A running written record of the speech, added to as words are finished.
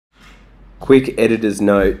Quick editor's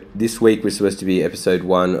note, this week was supposed to be episode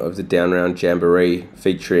 1 of the Down Round Jamboree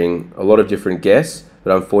featuring a lot of different guests,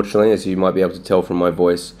 but unfortunately, as you might be able to tell from my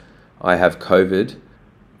voice, I have COVID.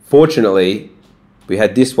 Fortunately, we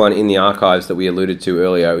had this one in the archives that we alluded to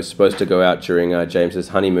earlier. It was supposed to go out during James's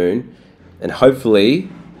honeymoon, and hopefully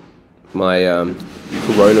my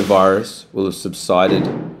coronavirus will have subsided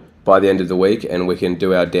by the end of the week and we can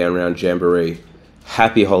do our Down Round Jamboree.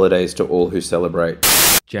 Happy holidays to all who celebrate.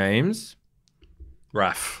 James?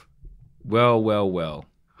 Raph. Well.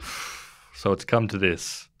 So it's come to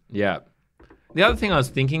this. Yeah. The other thing I was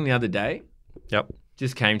thinking the other day,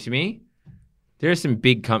 just came to me. There are some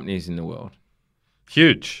big companies in the world.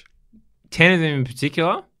 Huge. 10 of them in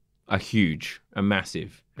particular are huge, are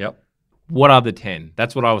massive. Yep. What are the 10?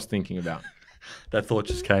 That's what I was thinking about. That thought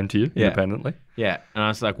just came to you independently? Yeah. And I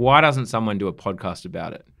was like, why doesn't someone do a podcast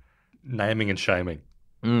about it? Naming and shaming.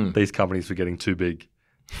 These companies were getting too big.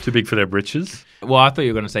 Too big for their britches. Well, I thought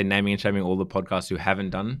you were going to say naming and shaming all the podcasts who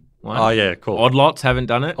haven't done one. Oh, yeah, cool. Odd Lots haven't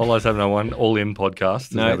done it. Odd Lots haven't done one. All In Podcast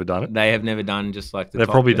has never done it. They have never done just like the They've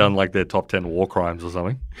top probably 10. done like their top 10 war crimes or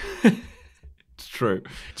something. It's true.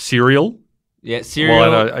 Serial. Yeah, Serial.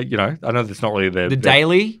 Well, I know that's not really their... The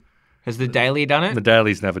Daily. Has The Daily done it? The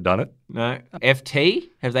Daily's never done it. No. FT.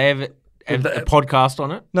 Have they ever a podcast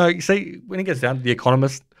on it? No, you see, when it gets down to The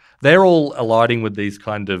Economist, they're all aligning with these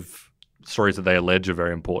kind of stories that they allege are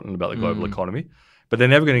very important about the global economy, but they're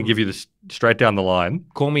never going to give you this straight down the line.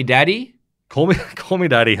 Call Me Daddy? Call Me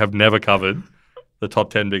Daddy have never covered the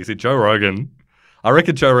top 10 biggest. Joe Rogan, I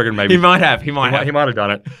reckon Joe Rogan maybe... He might have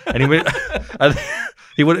done it. And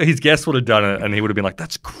his guest would have done it and he would have been like,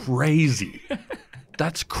 that's crazy.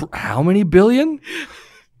 That's how many billion?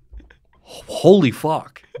 Holy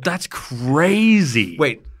fuck. That's crazy.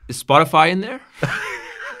 Wait, is Spotify in there?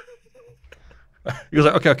 He was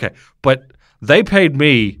like, okay, but they paid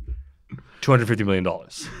me $250 million.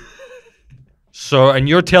 So, and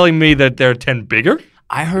you're telling me that they're 10 bigger?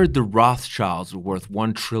 I heard the Rothschilds were worth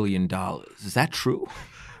 $1 trillion. Is that true?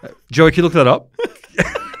 Joey, can you look that up?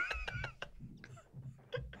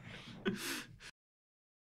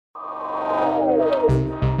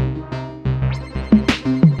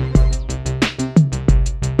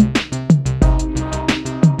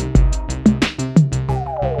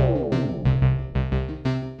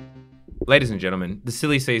 Ladies and gentlemen, the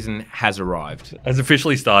silly season has arrived. Has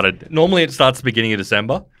officially started. Normally it starts the beginning of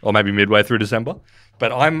December or maybe midway through December.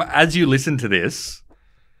 But as you listen to this,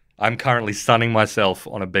 I'm currently sunning myself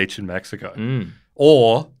on a beach in Mexico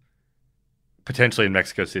or potentially in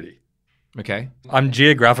Mexico City. Okay. I'm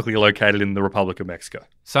geographically located in the Republic of Mexico.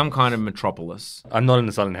 Some kind of metropolis. I'm not in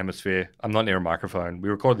the Southern Hemisphere. I'm not near a microphone. We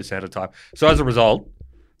record this ahead of time. So as a result,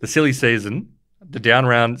 the silly season, the Down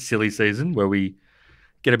Round silly season where we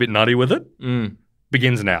get a bit nutty with it,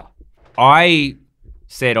 begins now. I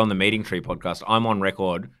said on the Meeting Tree podcast, I'm on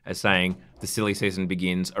record as saying the silly season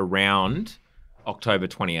begins around October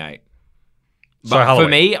 28. But for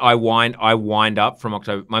me, I wind up from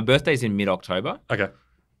October. My birthday's in mid-October. Okay.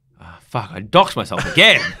 Fuck, I doxed myself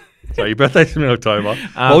again. So your birthday's in mid-October.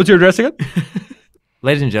 What was your address again?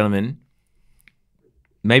 Ladies and gentlemen,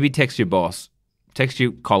 maybe text your boss, text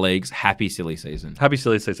your colleagues, happy silly season. Happy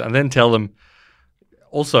silly season. And then tell them,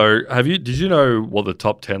 also, did you know what the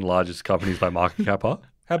top 10 largest companies by market cap are?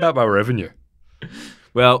 How about by revenue?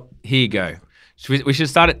 Well, here you go. We should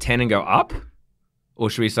start at 10 and go up, or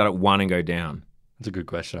should we start at 1 and go down? That's a good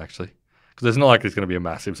question, actually. Because it's not like it's going to be a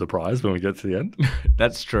massive surprise when we get to the end.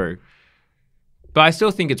 That's true. But I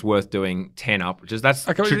still think it's worth doing 10 up, which is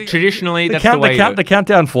traditionally that's the way the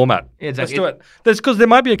countdown format. Yeah, exactly. Let's do it. Because there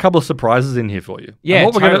might be a couple of surprises in here for you. Yeah,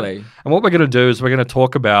 and totally. What we're going to do is we're going to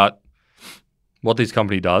talk about what this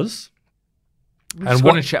company does. We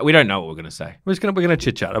don't know what we're going to say. We're going to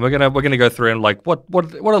chit chat and we're going to go through and like what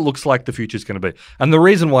it looks like the future is going to be. And the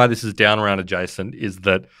reason why this is Down Around adjacent is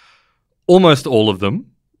that almost all of them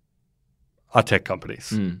are tech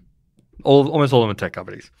companies. Almost all of them are tech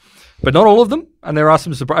companies, but not all of them. And there are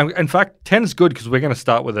some surprises. In fact, 10 is good because we're going to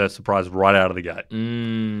start with a surprise right out of the gate.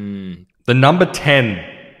 The number 10,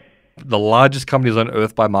 the largest companies on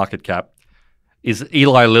earth by market cap, is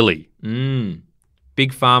Eli Lilly.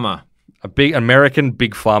 Big Pharma. A big American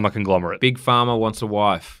big pharma conglomerate. Big Pharma wants a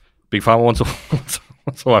wife. Big Pharma wants a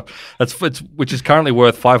wife. Which is currently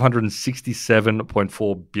worth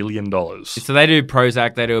 $567.4 billion. So they do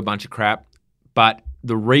Prozac, they do a bunch of crap. But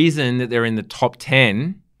the reason that they're in the top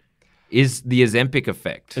 10 is the Ozempic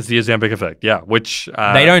effect. It's the Ozempic effect, yeah. Which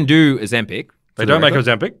they don't do Ozempic. They don't make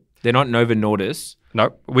Ozempic. They're not Novo Nordisk.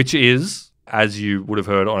 No, which is, as you would have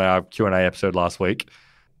heard on our Q&A episode last week,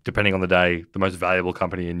 depending on the day, the most valuable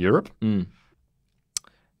company in Europe.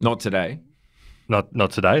 Not today.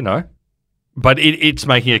 Not today, no. But it's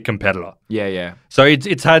making a competitor. Yeah. So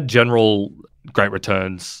it's had general great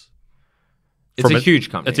returns. It's a huge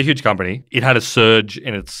company. It's a huge company. It had a surge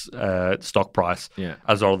in its stock price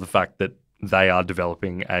as well as the fact that they are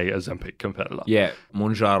developing a Ozempic competitor. Yeah,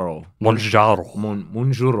 Mounjaro,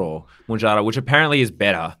 which apparently is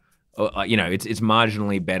better. It's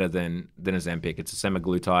marginally better than Ozempic. It's a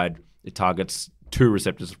semaglutide. It targets 2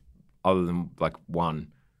 receptors other than like 1.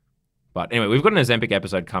 But anyway, we've got an Ozempic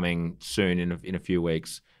episode coming soon in a few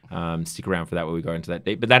weeks. Stick around for that where we go into that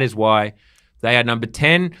deep. But that is why they are number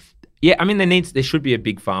 10. Yeah, I mean there should be a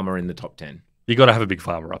big pharma in the top 10. You got to have a big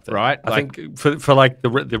pharma up there, right? I think for like the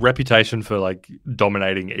reputation for like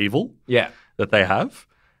dominating evil, that they have,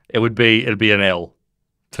 it'd be an L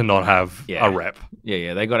to not have a rep.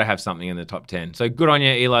 Yeah, they got to have something in the top 10. So good on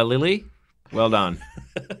you, Eli Lilly. Well done.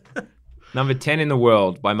 Number 10 in the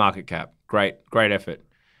world by market cap. Great effort.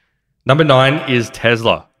 Number 9 is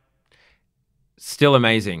Tesla. Still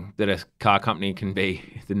amazing that a car company can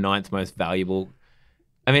be the 9th most valuable.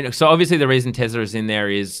 I mean, so obviously the reason Tesla is in there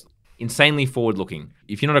is insanely forward-looking.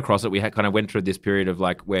 If you're not across it, we kind of went through this period of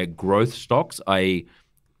like where growth stocks are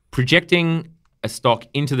projecting a stock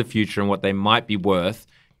into the future and what they might be worth.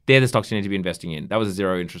 They're the stocks you need to be investing in. That was a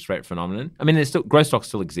zero interest rate phenomenon. I mean, there's still growth stocks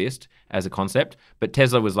still exist as a concept, but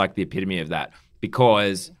Tesla was like the epitome of that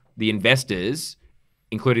because the investors,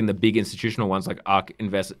 including the big institutional ones like ARK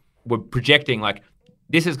Invest, were projecting like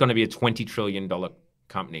this is going to be a $20 trillion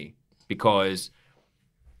company because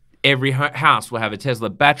every house will have a Tesla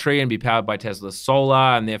battery and be powered by Tesla solar,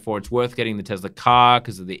 and therefore it's worth getting the Tesla car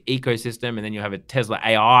because of the ecosystem. And then you have a Tesla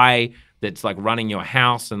AI that's like running your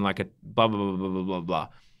house and like a blah, blah, blah, blah, blah, blah, blah.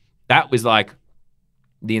 That was like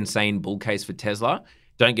the insane bull case for Tesla.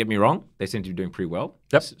 Don't get me wrong. They seem to be doing pretty well.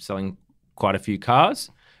 Yep. Selling quite a few cars.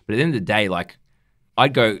 But at the end of the day, like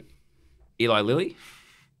I'd go Eli Lilly.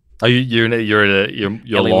 Are you're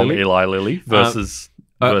long Lilly? Eli Lilly versus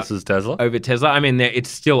Tesla? Over Tesla. I mean, it's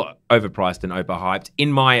still overpriced and overhyped,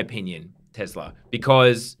 in my opinion, Tesla.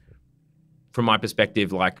 Because from my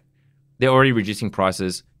perspective, like they're already reducing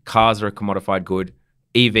prices. Cars are a commodified good.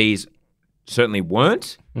 EVs certainly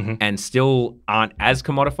weren't and still aren't as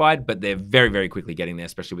commodified, but they're very, very quickly getting there,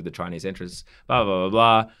 especially with the Chinese entrants. Blah, blah,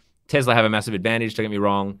 blah, blah. Tesla have a massive advantage, don't get me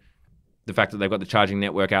wrong. The fact that they've got the charging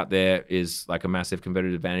network out there is like a massive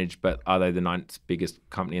competitive advantage, but are they the 9th biggest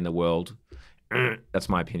company in the world? That's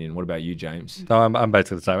my opinion. What about you, James? No, I'm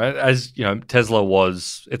basically the same. As you know, Tesla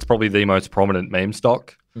it's probably the most prominent meme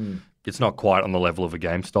stock. It's not quite on the level of a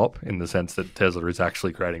GameStop in the sense that Tesla is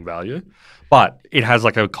actually creating value, but it has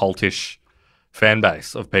like a cultish fan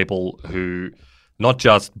base of people who not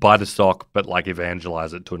just buy the stock, but like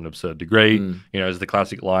evangelize it to an absurd degree. You know, it's the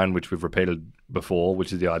classic line, which we've repeated before,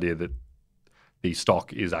 which is the idea that the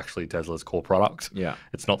stock is actually Tesla's core product. Yeah.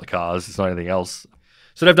 It's not the cars. It's not anything else.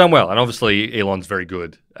 So they've done well. And obviously Elon's very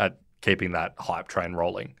good at keeping that hype train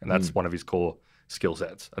rolling. And that's one of his core skill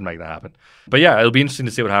sets and making that happen. But yeah, it'll be interesting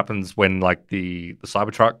to see what happens when like the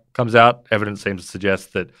Cybertruck comes out. Evidence seems to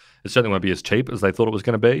suggest that it certainly won't be as cheap as they thought it was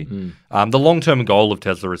going to be. The long-term goal of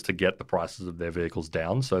Tesla is to get the prices of their vehicles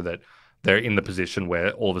down so that they're in the position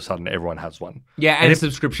where all of a sudden everyone has one. Yeah, and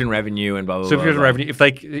subscription revenue and blah, blah, blah. Subscription revenue. If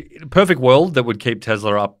they, perfect world that would keep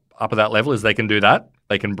Tesla up at that level is they can do that.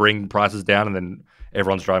 They can bring prices down and then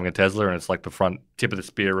everyone's driving a Tesla and it's like the front tip of the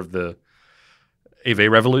spear of the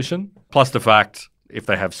EV revolution. Plus the fact if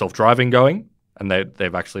they have self-driving going and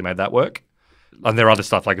they've actually made that work. And there are other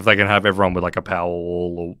stuff like if they can have everyone with like a power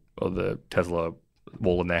wall or the Tesla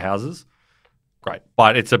wall in their houses. Great.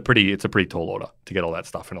 But it's a pretty tall order to get all that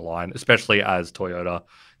stuff in a line, especially as Toyota,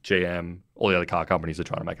 GM, all the other car companies are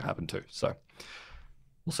trying to make it happen too. So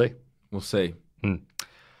we'll see. We'll see.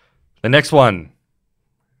 The next one,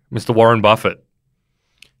 Mr. Warren Buffett,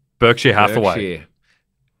 Berkshire Hathaway.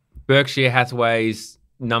 Berkshire Hathaway's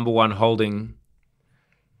number one holding,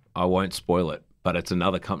 I won't spoil it, but it's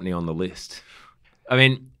another company on the list. I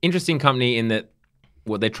mean, interesting company in that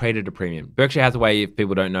they traded a premium. Berkshire Hathaway, if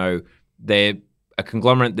people don't know, they're a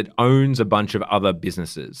conglomerate that owns a bunch of other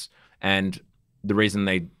businesses. And the reason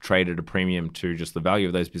they traded a premium to just the value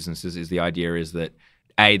of those businesses is the idea is that,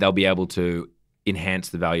 A, they'll be able to enhance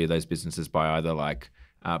the value of those businesses by either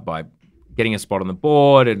by getting a spot on the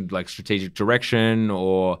board and like strategic direction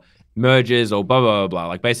or mergers or blah, blah, blah, blah.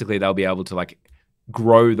 Like basically they'll be able to like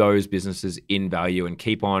grow those businesses in value and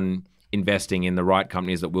keep on investing in the right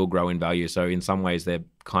companies that will grow in value. So in some ways they're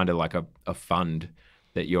kind of like a fund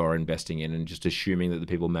that you're investing in and just assuming that the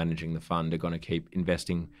people managing the fund are going to keep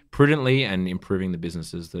investing prudently and improving the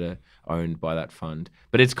businesses that are owned by that fund.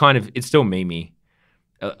 But it's still memey.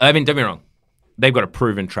 I mean, don't be wrong. they've got a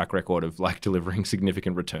proven track record of like delivering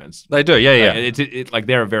significant returns. They do, yeah. It's like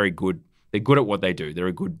they're good at what they do. They're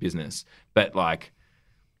a good business, but like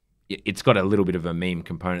it's got a little bit of a meme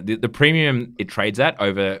component. The premium it trades at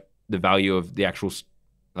over the value of the actual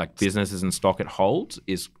like businesses and stock it holds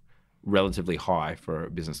is relatively high for a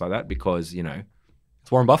business like that because it's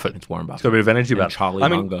Warren Buffett. It's Warren Buffett. It's got a bit of energy about it. Charlie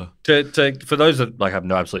Munger. For those that like have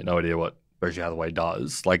absolutely no idea what Berkshire Hathaway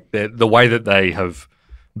does, like the way that they have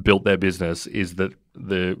built their business is that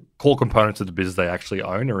the core components of the business they actually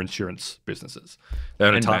own are insurance businesses. They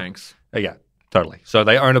own banks. Yeah, totally. So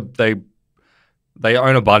they own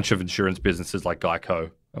a bunch of insurance businesses like Geico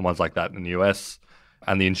and ones like that in the US,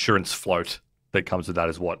 and the insurance float that comes with that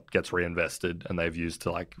is what gets reinvested, and they've used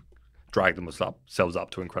to like drag themselves up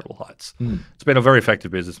to incredible heights. It's been a very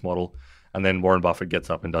effective business model. And then Warren Buffett gets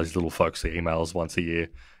up and does his little folksy emails once a year.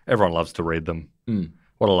 Everyone loves to read them.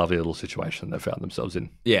 What a lovely little situation they found themselves in.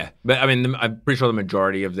 Yeah, but I mean, I'm pretty sure the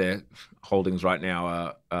majority of their holdings right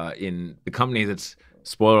now are in the company that's,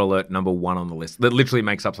 spoiler alert, number one on the list. That literally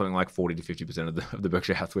makes up something like 40 to 50% of the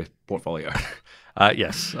Berkshire Hathaway portfolio.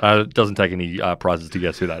 Yes, it doesn't take any prizes to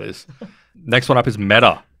guess who that is. Next one up is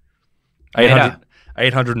Meta.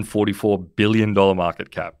 $844 billion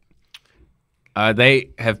market cap.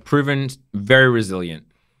 They have proven very resilient.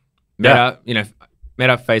 Meta,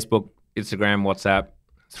 Meta, Facebook, Instagram, WhatsApp,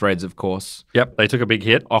 Threads, of course. Yep, they took a big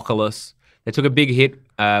hit. Oculus. They took a big hit.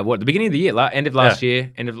 The beginning of the year, end of last year,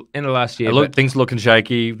 end of last year. Things looking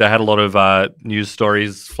shaky. They had a lot of news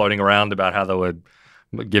stories floating around about how they were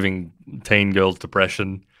giving teen girls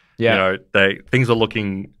depression. Yeah, things were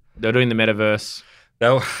looking. They were doing the metaverse. They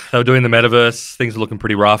were doing the metaverse. Things were looking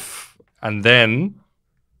pretty rough, and then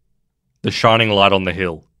the shining light on the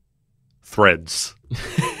hill, Threads.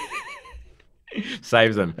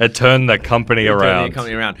 Saves them. It turned the company around.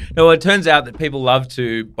 No, well, it turns out that people love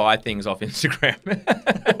to buy things off Instagram.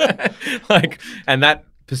 And that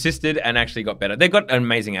persisted and actually got better. They've got an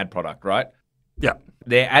amazing ad product, right? Yeah.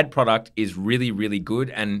 Their ad product is really, really good.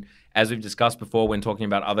 And as we've discussed before when talking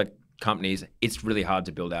about other companies, it's really hard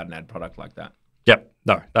to build out an ad product like that. Yep.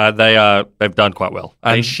 No, they've done quite well.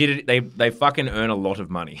 And they fucking earn a lot of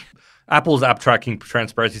money. Apple's app tracking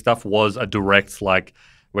transparency stuff was a direct, like,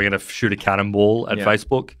 we're going to shoot a cannonball at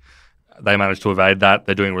Facebook. They managed to evade that.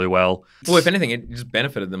 They're doing really well. Well, if anything, it just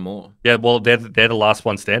benefited them more. Yeah, well, they're the last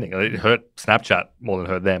one standing. It hurt Snapchat more than it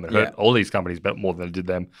hurt them. It hurt all these companies more than it did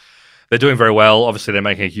them. They're doing very well. Obviously, they're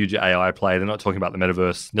making a huge AI play. They're not talking about the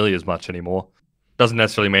metaverse nearly as much anymore. Doesn't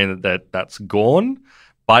necessarily mean that's gone,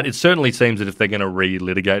 but it certainly seems that if they're going to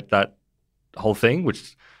relitigate that whole thing,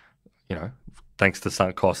 which, thanks to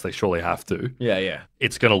sunk costs, they surely have to. Yeah.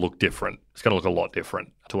 It's going to look different. It's going to look a lot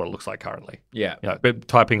different to what it looks like currently. Yeah. But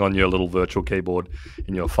typing on your little virtual keyboard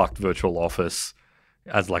in your fucked virtual office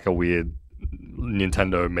as like a weird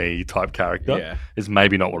Nintendo Me type character is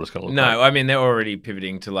maybe not what it's going to look like. No, I mean, they're already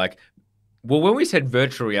pivoting to when we said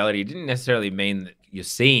virtual reality, it didn't necessarily mean that you're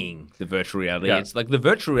seeing the virtual reality. Yeah. It's like the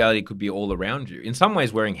virtual reality could be all around you. In some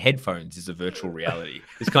ways, wearing headphones is a virtual reality.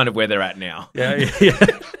 It's kind of where they're at now. Yeah.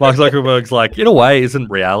 Mark Zuckerberg's like, in a way, isn't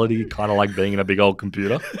reality kind of like being in a big old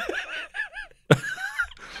computer?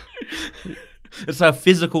 It's a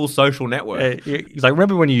physical social network. He's like,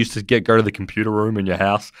 remember when you used to go to the computer room in your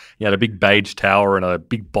house? You had a big beige tower and a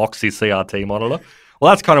big boxy CRT monitor?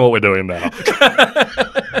 Well, that's kind of what we're doing now.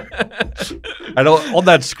 And on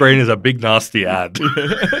that screen is a big nasty ad.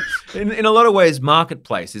 In a lot of ways,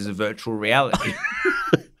 Marketplace is a virtual reality.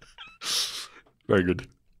 Very good.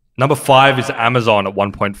 Number 5 is Amazon at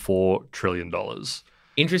 $1.4 trillion.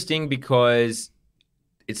 Interesting because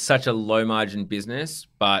it's such a low margin business,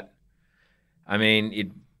 but I mean, it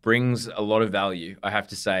brings a lot of value, I have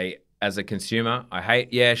to say, as a consumer.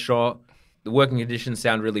 The working conditions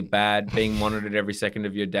sound really bad, being monitored every second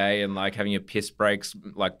of your day and like having your piss breaks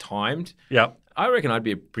like timed. Yeah. I reckon I'd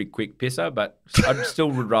be a pretty quick pisser, but I still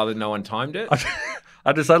would rather no one timed it.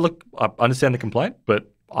 I just say, look, I understand the complaint, but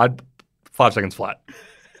I'd 5 seconds flat.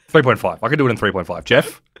 3.5. I could do it in 3.5.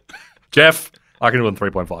 Jeff, I can do it in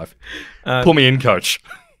 3.5. Pull me in, coach.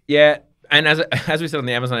 Yeah. And as we said on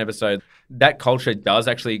the Amazon episode, that culture does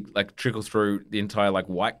actually like trickle through the entire like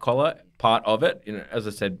white collar part of it. As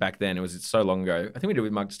I said back then, it's so long ago. I think we did it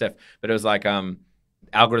with Mark Steph, but it was like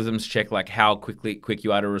algorithms check like how quick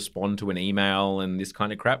you are to respond to an email and this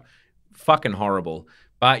kind of crap. Fucking horrible.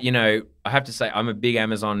 But I have to say I'm a big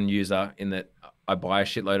Amazon user in that I buy a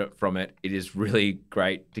shitload from it. It is really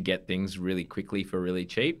great to get things really quickly for really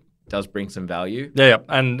cheap. Does bring some value. Yeah.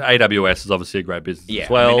 And AWS is obviously a great business as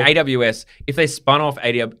well. I mean, AWS, if they spun off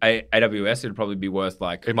AWS, it'd probably be worth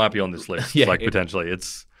like... It might be on this list, potentially.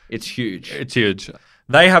 It's huge. It's huge.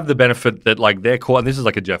 they have the benefit that like their core, and this is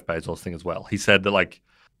like a Jeff Bezos thing as well. He said that like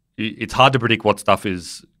it's hard to predict what stuff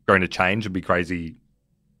is going to change and be crazy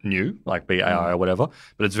new, like be AI or whatever.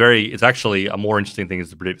 But it's actually a more interesting thing is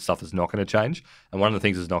to predict stuff that's not going to change. And one of the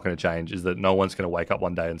things that's not going to change is that no one's going to wake up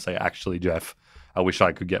one day and say, actually, Jeff, I wish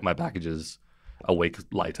I could get my packages a week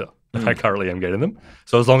later than I currently am getting them.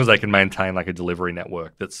 So as long as they can maintain like a delivery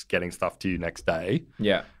network that's getting stuff to you next day,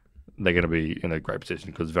 they're going to be in a great position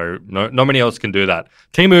because not many else can do that.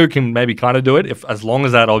 Temu can maybe kind of do it as long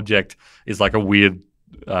as that object is like a weird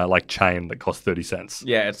like chain that costs 30 cents.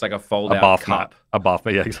 Yeah, it's like a fold-out cup. A bath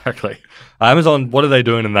mat, yeah, exactly. Amazon, what are they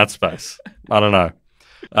doing in that space? I don't know.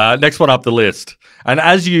 Next one up the list. And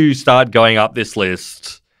as you start going up this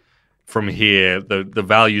list from here, the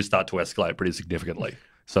values start to escalate pretty significantly.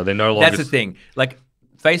 So they're no longer... That's the thing. Like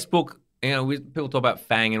Facebook, people talk about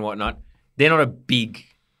FANG and whatnot. They're not a big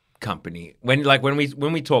company. When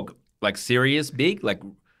we talk like serious big, like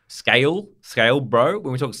scale, bro,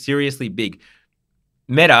 when we talk seriously big,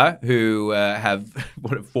 Meta, who have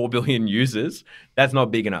 4 billion users, that's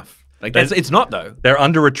not big enough. Like it's not though. They're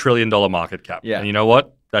under $1 trillion market cap. Yeah. And you know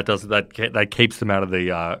what? That keeps them out of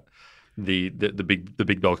the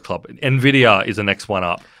big dog club. Nvidia is the next one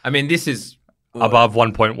up. I mean, this is above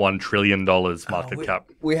 $1.1 trillion market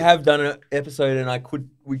cap. We have done an episode, and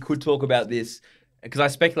we could talk about this because I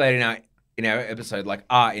speculated in our episode, like,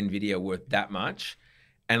 are Nvidia worth that much?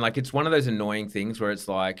 And like, it's one of those annoying things where it's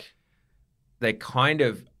like, they kind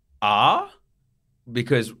of are,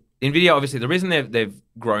 because Nvidia, obviously, the reason they've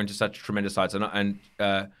grown to such tremendous heights, and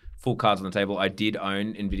full cards on the table, I did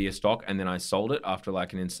own Nvidia stock, and then I sold it after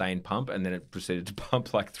like an insane pump, and then it proceeded to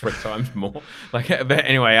pump like 3 times more. Like, but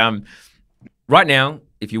anyway, right now,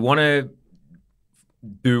 if you want to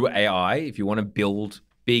do AI, if you want to build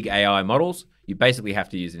big AI models, you basically have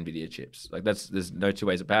to use Nvidia chips. Like there's no two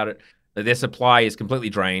ways about it. Their supply is completely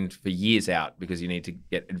drained for years out because you need to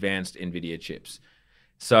get advanced Nvidia chips.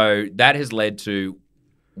 So that has led to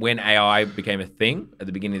when AI became a thing at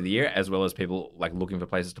the beginning of the year, as well as people like looking for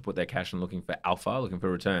places to put their cash and looking for alpha, looking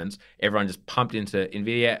for returns, everyone just pumped into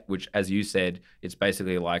Nvidia, which, as you said, it's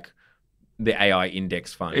basically like the AI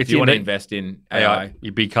index fund. If you want to invest in AI.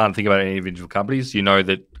 You can't think about any individual companies. You know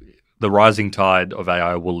that the rising tide of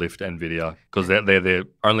AI will lift Nvidia because they're the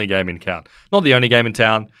only game in town. Not the only game in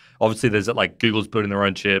town. Obviously, there's like Google's building their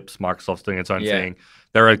own chips, Microsoft's doing its own thing.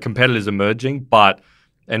 There are competitors emerging, but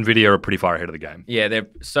Nvidia are pretty far ahead of the game. Yeah, they're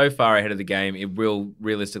so far ahead of the game. It will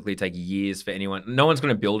realistically take years for anyone. No one's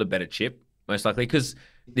going to build a better chip, most likely, because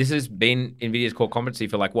this has been Nvidia's core competency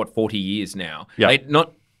for like, 40 years now. Yeah.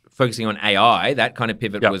 Not focusing on AI. That kind of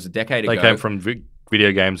pivot was a decade ago. They came from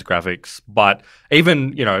video games, graphics, but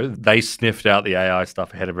even, they sniffed out the AI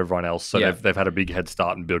stuff ahead of everyone else. So they've had a big head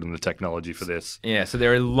start in building the technology for this. Yeah, so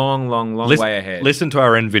they're a long way ahead. Listen to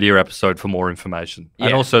our NVIDIA episode for more information. Yeah.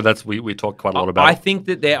 And also we talked quite a lot about I think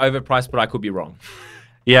that they're overpriced, but I could be wrong.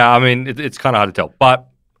 Yeah, I mean, it's kind of hard to tell. But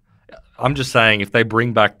I'm just saying, if they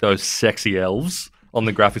bring back those sexy elves on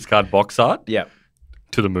the graphics card box art,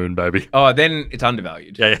 to the moon, baby. Oh, then it's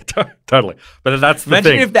undervalued. Yeah, totally. But that's the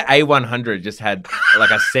Imagine thing. if the A100 just had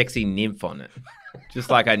like a sexy nymph on it. Just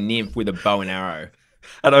like a nymph with a bow and arrow.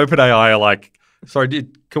 And OpenAI are like, sorry,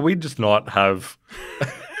 can we just not have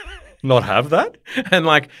that?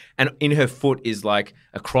 And in her foot is like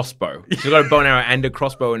a crossbow. She's got a bow and arrow and a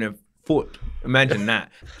crossbow in her foot. Imagine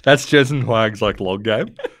that. That's Jensen Huang's like log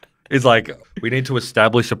game. It's like, we need to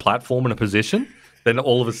establish a platform and a position. Then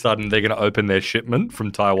all of a sudden they're going to open their shipment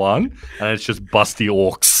from Taiwan and it's just busty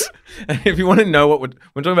orcs. If you want to know what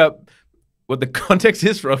we're talking about, what the context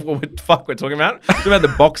is for what the fuck we're talking about, it's about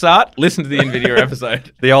the box art. Listen to the NVIDIA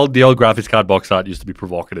episode. The old graphics card box art used to be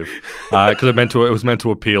provocative because it was meant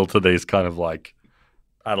to appeal to these kind of like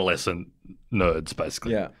adolescent nerds,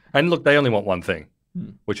 basically. Yeah. And look, they only want one thing,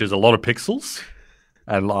 which is a lot of pixels,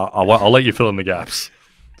 and I'll let you fill in the gaps.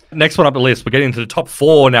 Next one up the list, we're getting into the top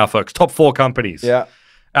 4 now, folks. Top 4 companies. Yeah.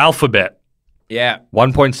 Alphabet. Yeah.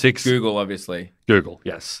 1.6. Google, obviously. Google,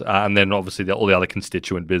 yes. And then obviously all the other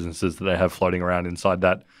constituent businesses that they have floating around inside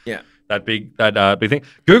that. Yeah. That big thing.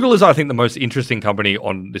 Google is, I think, the most interesting company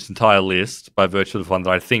on this entire list by virtue of the one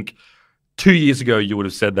that I think 2 years ago you would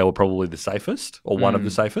have said they were probably the safest or one of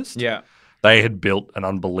the safest. Yeah. They had built an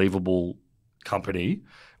unbelievable company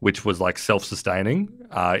which was like self-sustaining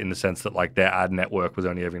in the sense that like their ad network was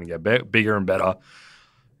only ever going to get bigger and better.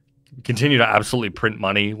 Continue to absolutely print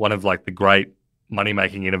money. One of like the great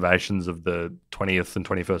money-making innovations of the 20th and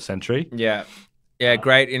 21st century. Yeah. Yeah,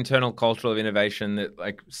 great internal culture of innovation that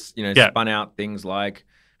like, spun out things like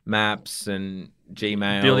Maps and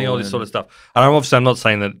Gmail. Building all this sort of stuff. And I'm not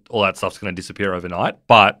saying that all that stuff's going to disappear overnight,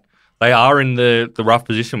 but They are in the rough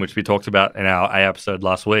position, which we talked about in our A episode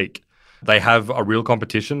last week. They have a real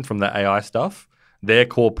competition from the AI stuff. Their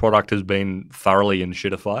core product has been thoroughly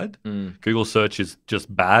enshittified. Google search is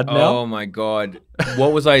just bad now. Oh my God.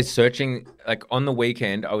 What was I searching? Like on the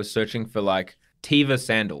weekend, I was searching for like Tiva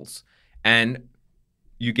sandals, and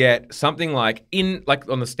you get something like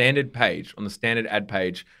on the standard page, on the standard ad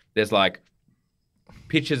page, there's like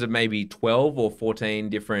pictures of maybe 12 or 14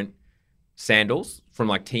 different sandals from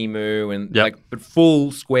like Temu and but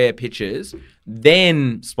full square pictures,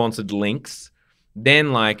 then sponsored links,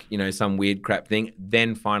 then like, some weird crap thing,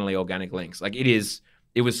 then finally organic links. Like it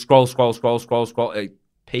was scroll,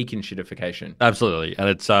 peak in shitification. Absolutely. And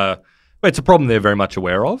it's a problem they're very much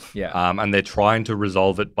aware of. Yeah. And they're trying to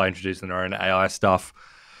resolve it by introducing their own AI stuff.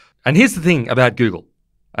 And here's the thing about Google,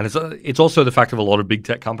 and it's also the fact of a lot of big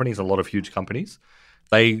tech companies, a lot of huge companies,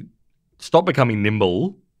 they stop becoming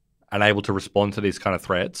nimble and able to respond to these kind of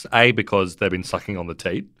threats, because they've been sucking on the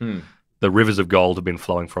teat. The rivers of gold have been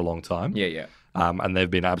flowing for a long time. Yeah. And they've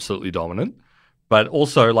been absolutely dominant. But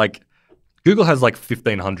also, like, Google has like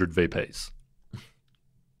 1,500 VPs.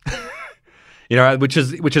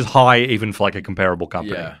 Which is high even for like a comparable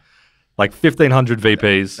company. Yeah. Like 1,500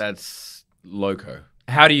 VPs. That's loco.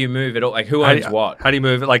 How do you move it all? Like, who owns what? How do you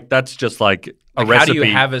move it? Like, that's just like a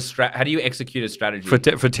recipe. How do you execute a strategy for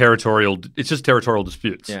territorial? It's just territorial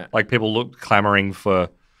disputes. Yeah. Like people clamoring for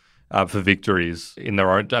victories in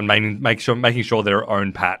their own, and making sure their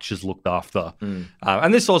own patch is looked after.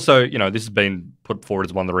 And this also, this has been put forward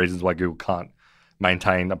as one of the reasons why Google can't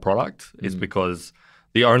maintain a product is because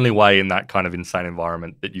the only way in that kind of insane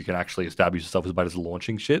environment that you can actually establish yourself is by just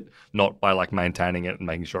launching shit, not by like maintaining it and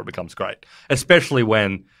making sure it becomes great. Especially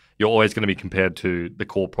when you're always going to be compared to the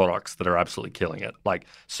core products that are absolutely killing it, like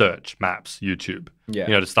search, maps, YouTube.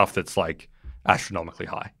 Yeah. The stuff that's like astronomically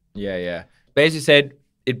high. Yeah. But as you said,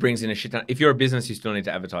 it brings in a shit ton. If you're a business, you still need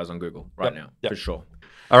to advertise on Google now, for sure.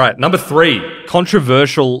 All right, number 3,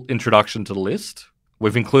 controversial introduction to the list.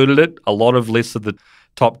 We've included it. A lot of lists of the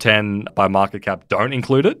top 10 by market cap don't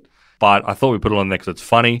include it, but I thought we put it on there because it's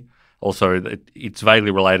funny. Also, it's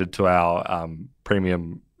vaguely related to our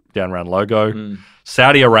premium down round logo.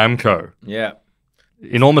 Saudi Aramco. Yeah.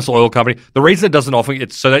 Enormous oil company. The reason it doesn't offer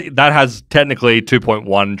it, so that has technically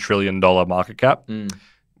 $2.1 trillion market cap,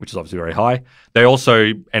 which is obviously very high. They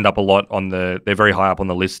also end up they're very high up on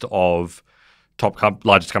the list of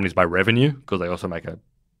largest companies by revenue because they also make a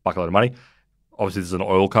buckload of money. Obviously, this is an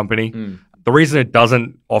oil company. The reason it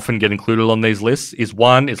doesn't often get included on these lists is,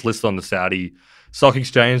 one, it's listed on the Saudi Stock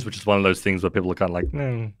Exchange, which is one of those things where people are kind of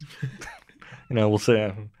like, we'll see.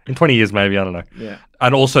 In 20 years, maybe, I don't know. Yeah.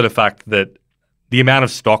 And also the fact that the amount of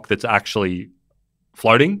stock that's actually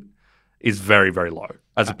floating is very, very low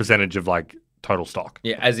as a percentage of like total stock.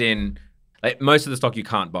 Yeah, as in like, most of the stock you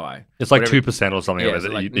can't buy. It's like 2% or something. Yeah, so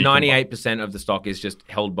like 98% of the stock is just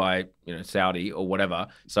held by Saudi or whatever.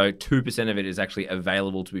 So 2% of it is actually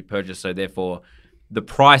available to be purchased. So therefore, the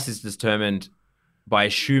price is determined by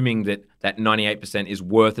assuming that 98% is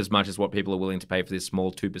worth as much as what people are willing to pay for this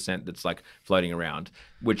small 2% that's like floating around,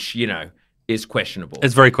 which is questionable.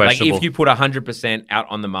 It's very questionable. Like if you put 100% out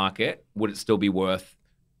on the market, would it still be worth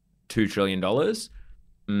 $2 trillion?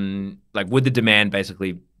 Like, would the demand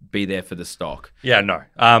basically be there for the stock? Yeah, no.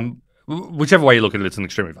 Whichever way you look at it, it's an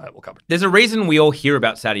extremely valuable company. There's a reason we all hear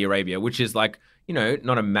about Saudi Arabia, which is like,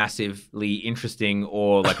 not a massively interesting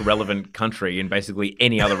or like relevant country in basically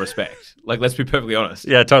any other respect. Like, let's be perfectly honest.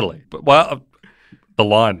 Yeah, totally. But, the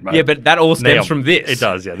line, mate. Yeah, but that all stems from this. It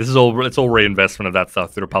does, yeah. It's all reinvestment of that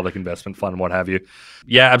stuff through a public investment fund and what have you.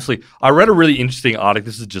 Yeah, absolutely. I read a really interesting article.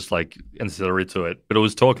 This is just like ancillary to it, but it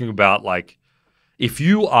was talking about like, if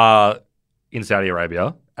you are in Saudi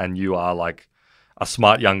Arabia and you are like a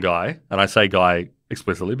smart young guy, and I say guy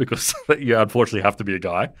explicitly because you unfortunately have to be a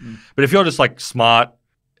guy, but if you're just like smart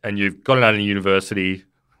and you've gotten out of University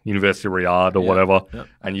of Riyadh or whatever,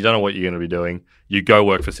 and you don't know what you're going to be doing, you go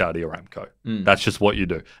work for Saudi Aramco. That's just what you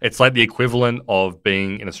do. It's like the equivalent of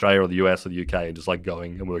being in Australia or the US or the UK and just like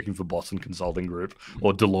going and working for Boston Consulting Group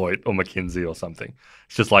or Deloitte or McKinsey or something.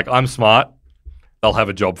 It's just like, I'm smart. They'll have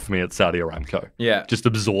a job for me at Saudi Aramco. Yeah. Just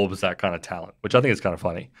absorbs that kind of talent, which I think is kind of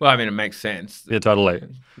funny. Well, I mean, it makes sense. Yeah, totally.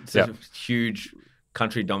 It's a huge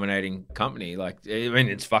country-dominating company. Like, I mean,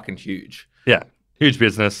 it's fucking huge. Yeah. Huge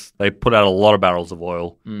business. They put out a lot of barrels of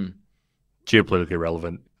oil. Geopolitically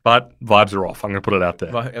relevant. But vibes are off. I'm going to put it out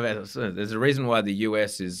there. There's a reason why the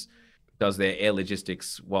US does their air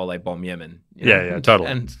logistics while they bomb Yemen. Yeah,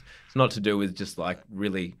 totally. And it's not to do with just like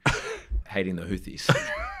really hating the Houthis.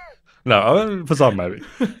 No, for some maybe.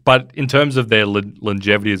 But in terms of their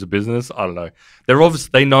longevity as a business, I don't know.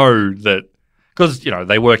 They know that Because,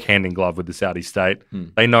 they work hand in glove with the Saudi state.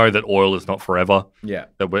 They know that oil is not forever. Yeah.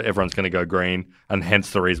 That everyone's going to go green. And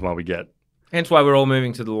hence the reason why we get... Hence why we're all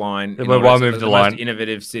moving to the line. Why we're moving to the line. Most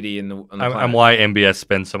innovative city on the planet. And why MBS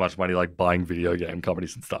spends so much money buying video game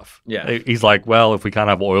companies and stuff. Yeah. He's like, well, if we can't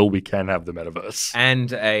have oil, we can have the metaverse.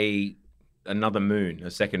 And another moon,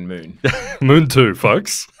 a second moon. Moon 2,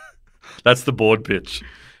 folks. That's the board pitch.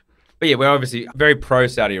 But yeah, we're obviously very pro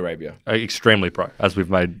Saudi Arabia. Extremely pro, as we've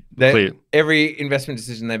made clear. Every investment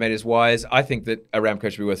decision they made is wise. I think that Aramco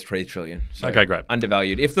should be worth $3 trillion. So okay, great.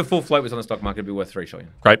 Undervalued. If the full float was on the stock market, it'd be worth $3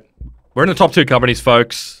 trillion. Great. We're in the top 2 companies,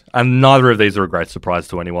 folks, and neither of these are a great surprise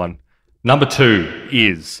to anyone. Number 2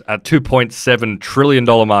 is at $2.7 trillion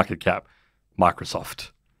market cap, Microsoft.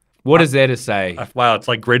 What is there to say? Wow, it's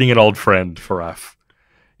like greeting an old friend for Raph.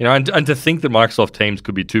 And to think that Microsoft Teams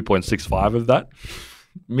could be 2.65 of that.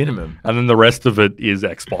 Minimum. And then the rest of it is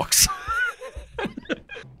Xbox.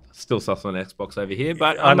 Still sus on Xbox over here,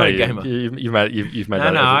 but I I'm know not a gamer. You've made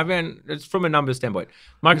that. No, I mean, it's from a numbers standpoint.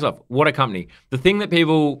 Microsoft, what a company. The thing that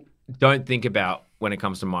people don't think about when it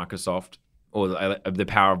comes to Microsoft or the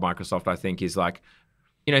power of Microsoft, I think, is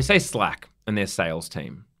say Slack and their sales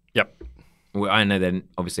team. Yep. Well, I know they're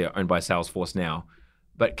obviously owned by Salesforce now,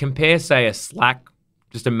 but compare, say, a Slack.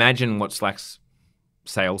 Just imagine what Slack's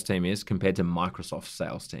sales team is compared to Microsoft's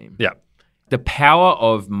sales team. Yeah. The power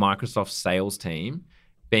of Microsoft's sales team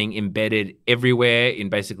being embedded everywhere in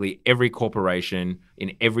basically every corporation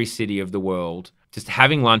in every city of the world, just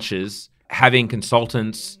having lunches, having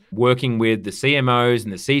consultants, working with the CMOs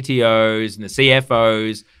and the CTOs and the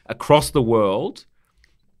CFOs across the world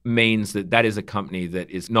means that is a company that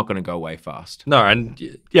is not going to go away fast. No,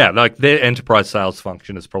 and yeah, their enterprise sales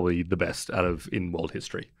function is probably the best in world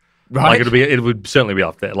history. Right. It would certainly be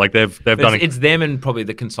up there. They've done it's them and probably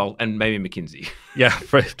the consult and maybe McKinsey. Yeah,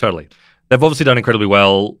 totally. They've obviously done incredibly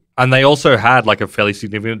well, and they also had a fairly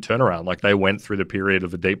significant turnaround. They went through the period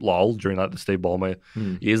of a deep lull during the Steve Ballmer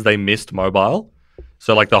years. They missed mobile.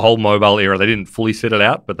 So the whole mobile era, they didn't fully sit it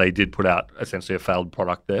out, but they did put out essentially a failed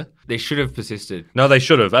product there. They should have persisted. No, they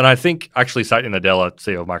should have. And I think actually Satya Nadella,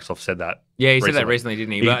 CEO of Microsoft, said that. Yeah, he said that recently,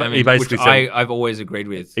 didn't he? He basically said, I've always agreed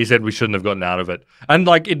with. He said we shouldn't have gotten out of it. And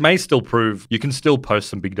it may still prove, you can still post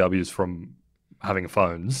some big W's from having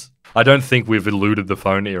phones. I don't think we've eluded the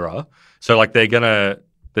phone era. So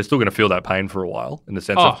they're still going to feel that pain for a while in the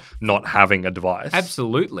sense of not having a device.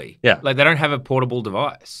 Absolutely. Yeah. They don't have a portable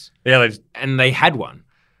device. Yeah. And they had one.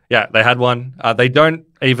 Yeah, they had one. They don't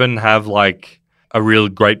even have a real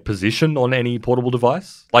great position on any portable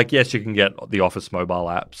device. Yes, you can get the Office mobile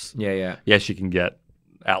apps. Yeah. Yes, you can get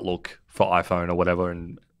Outlook for iPhone or whatever.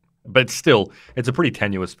 But still, it's a pretty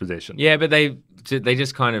tenuous position. Yeah, but they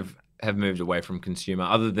just kind of have moved away from consumer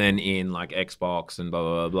other than in Xbox and blah,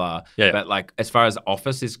 blah, blah, blah. Yeah. But as far as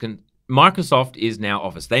Office is Microsoft is now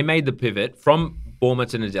Office. They made the pivot from Ballmer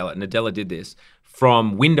to Nadella. Nadella did this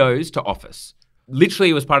from Windows to Office. Literally,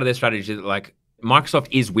 it was part of their strategy that Microsoft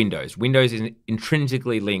is Windows. Windows is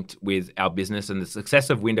intrinsically linked with our business, and the success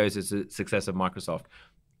of Windows is the success of Microsoft.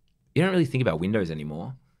 You don't really think about Windows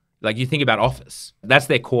anymore. You think about Office. That's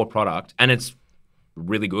their core product, and it's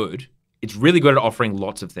really good. It's really good at offering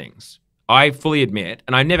lots of things. I fully admit,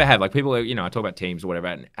 and I never have, people, I talk about Teams or whatever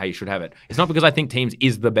and how you should have it. It's not because I think Teams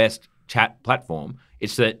is the best chat platform.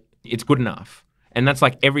 It's that it's good enough. And that's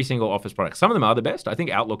every single Office product. Some of them are the best. I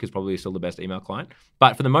think Outlook is probably still the best email client.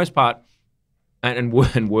 But for the most part, and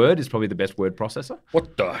Word is probably the best word processor.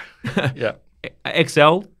 What the? Yeah.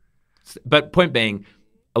 Excel. But point being,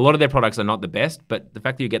 a lot of their products are not the best, but the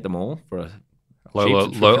fact that you get them all for a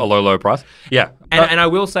low price. Yeah. And I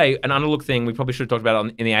will say, an underlooked thing we probably should have talked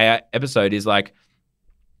about in the AI episode is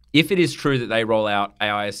if it is true that they roll out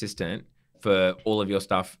AI Assistant for all of your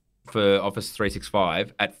stuff for Office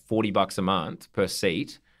 365 at $40 a month per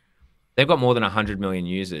seat, they've got more than 100 million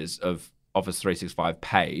users of Office 365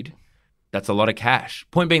 paid. That's a lot of cash.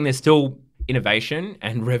 Point being, there's still innovation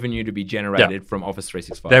and revenue to be generated from Office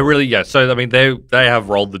 365. They're really, so they have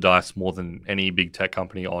rolled the dice more than any big tech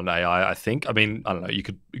company on AI, I think. I don't know,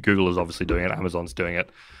 Google is obviously doing it, Amazon's doing it.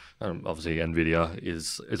 Obviously, NVIDIA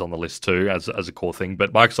is on the list too as a core thing,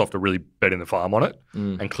 but Microsoft are really betting the farm on it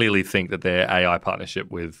and clearly think that their AI partnership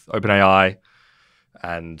with OpenAI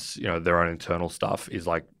and their own internal stuff is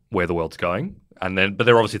where the world's going. But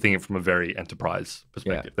they're obviously thinking from a very enterprise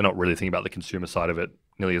perspective. Yeah. They're not really thinking about the consumer side of it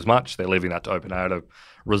nearly as much. They're leaving that to OpenAI to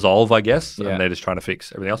resolve, I guess, and they're just trying to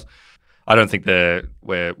fix everything else. I don't think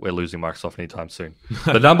we're losing Microsoft anytime soon.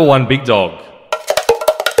 The number one big dog,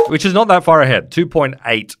 which is not that far ahead,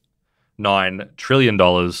 $2.89 trillion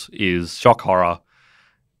is, shock horror,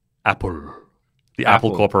 Apple. The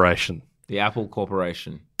Apple Corporation. The Apple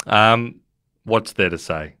Corporation. What's there to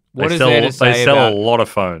say? What is there to say They sell about- a lot of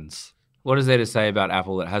phones. What is there to say about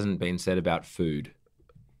Apple that hasn't been said about food?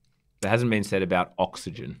 That hasn't been said about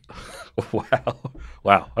oxygen.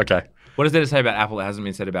 Wow. Okay. What is there to say about Apple that hasn't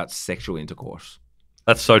been said about sexual intercourse?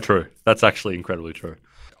 That's so true. That's actually incredibly true.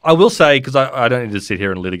 I will say, because I don't need to sit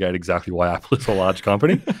here and litigate exactly why Apple is a large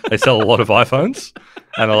company. They sell a lot of iPhones.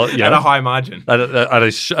 And at a high margin. At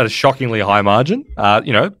a shockingly high margin.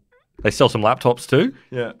 They sell some laptops too.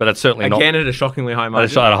 Yeah. But it's certainly not. Again, at a shockingly high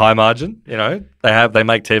margin. At a high margin. They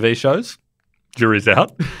make TV shows. Jury's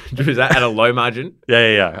out. Jury's out at a low margin.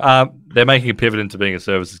 Yeah. They're making a pivot into being a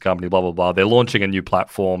services company, blah, blah, blah. They're launching a new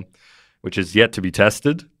platform, which is yet to be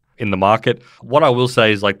tested in the market. What I will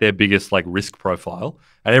say is like their biggest like risk profile,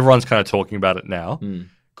 and everyone's kind of talking about it now,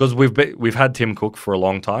 because we've had Tim Cook for a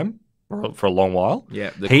long time, for a long while.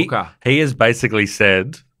 Yeah, cooker. He has basically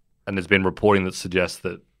said, and there's been reporting that suggests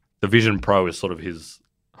that the Vision Pro is sort of his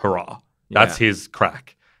hurrah. That's his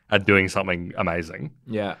crack at doing something amazing.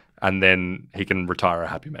 Yeah. And then he can retire a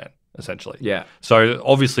happy man, essentially. Yeah. So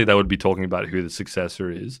obviously they would be talking about who the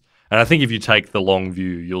successor is. And I think if you take the long view,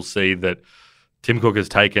 you'll see that Tim Cook has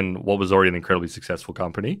taken what was already an incredibly successful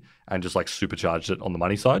company and just like supercharged it on the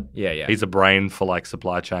money side. Yeah. He's a brain for like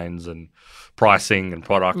supply chains and pricing and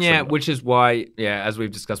products. Yeah, which is why, as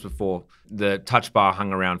we've discussed before, the touch bar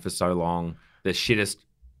hung around for so long. The shittest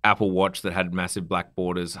Apple Watch that had massive black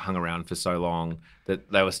borders hung around for so long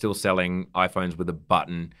that they were still selling iPhones with a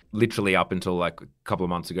button literally up until like a couple of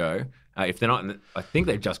months ago. If they're not, I think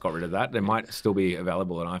they've just got rid of that. There might still be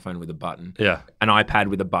available an iPhone with a button. Yeah. An iPad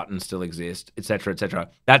with a button still exists, et cetera, et cetera.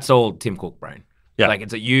 That's all Tim Cook brain. Yeah. Like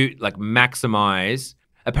it's maximize.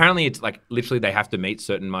 Apparently it's like literally they have to meet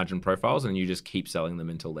certain margin profiles and you just keep selling them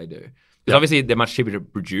until they do. Because obviously they're much cheaper to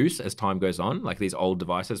produce as time goes on, like these old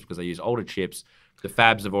devices, because they use older chips. The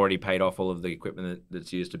fabs have already paid off all of the equipment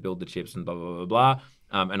that's used to build the chips and blah, blah, blah, blah.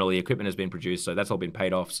 And all the equipment has been produced, so that's all been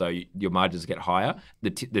paid off, so your margins get higher.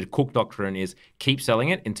 The Cook doctrine is keep selling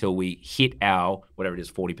it until we hit our, whatever it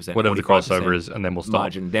is, 40%. Whatever the crossover is, and then we'll stop.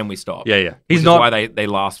 Margin, then we stop. Yeah. He's not why they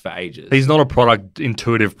last for ages. He's not a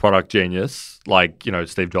intuitive product genius like,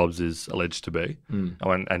 Steve Jobs is alleged to be. And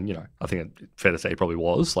I think it's fair to say he probably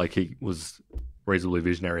was. Like, he was reasonably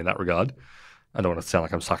visionary in that regard. I don't want to sound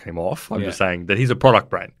like I'm sucking him off. I'm just saying that he's a product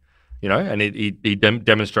brain. And he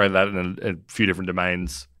demonstrated that in a few different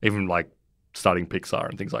domains, even like starting Pixar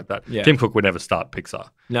and things like that. Yeah. Tim Cook would never start Pixar.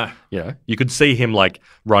 No. You could see him like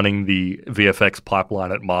running the VFX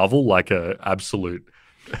pipeline at Marvel like a absolute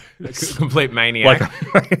complete maniac.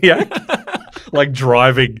 Like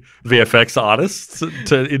driving VFX artists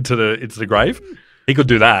into the grave. He could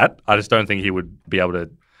do that. I just don't think he would be able to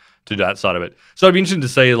do that side of it. So it'd be interesting to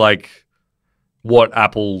see like what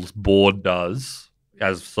Apple's board does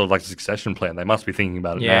as sort of like a succession plan. They must be thinking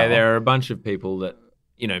about it now. Yeah, there are a bunch of people that,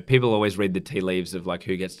 people always read the tea leaves of like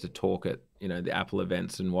who gets to talk at, the Apple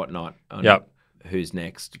events and whatnot. Who's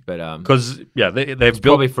next? But because they've built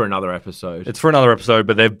probably for another episode. It's for another episode,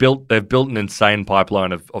 but they've built an insane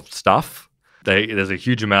pipeline of stuff. There's a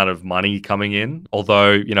huge amount of money coming in,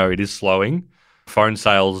 although it is slowing. Phone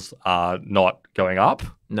sales are not going up.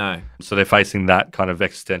 No. So they're facing that kind of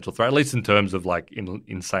existential threat, at least in terms of like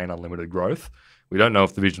insane unlimited growth. We don't know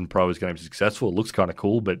if the Vision Pro is going to be successful. It looks kind of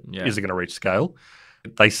cool, but is it going to reach scale?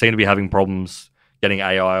 They seem to be having problems getting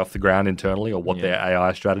AI off the ground internally, or what their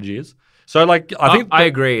AI strategy is. So like, I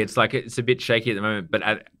agree. It's like it's a bit shaky at the moment, but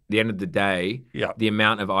at the end of the day, the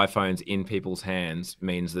amount of iPhones in people's hands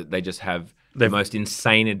means that they just have the most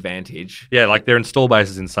insane advantage. Yeah, like their install base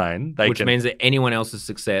is insane. Which means that anyone else's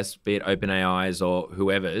success, be it OpenAI's or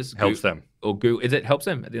whoever's, helps them. Or Google, it helps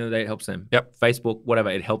them. At the end of the day, it helps them. Yep. Facebook, whatever,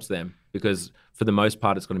 it helps them because for the most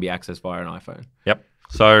part, it's going to be accessed via an iPhone. Yep.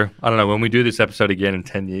 So I don't know, when we do this episode again in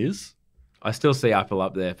 10 years, I still see Apple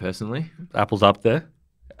up there personally. Apple's up there.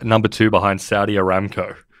 Number 2 behind Saudi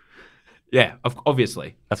Aramco. Yeah,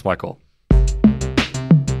 obviously. That's my call.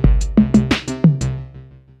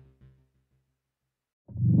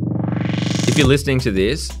 If you're listening to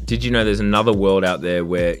this, did you know there's another world out there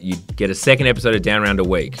where you get a second episode of Down Round a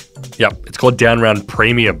week? Yep, it's called Down Round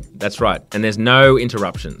Premium. That's right, and there's no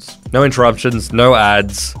interruptions. No interruptions, no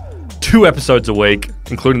ads, 2 episodes a week,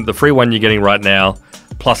 including the free one you're getting right now,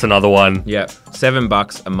 plus another one. Yep,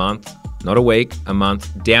 $7 a month, not a week, a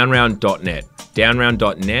month, downround.net.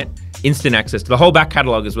 Downround.net, instant access to the whole back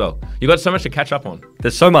catalogue as well. You've got so much to catch up on.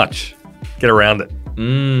 There's so much. Get around it.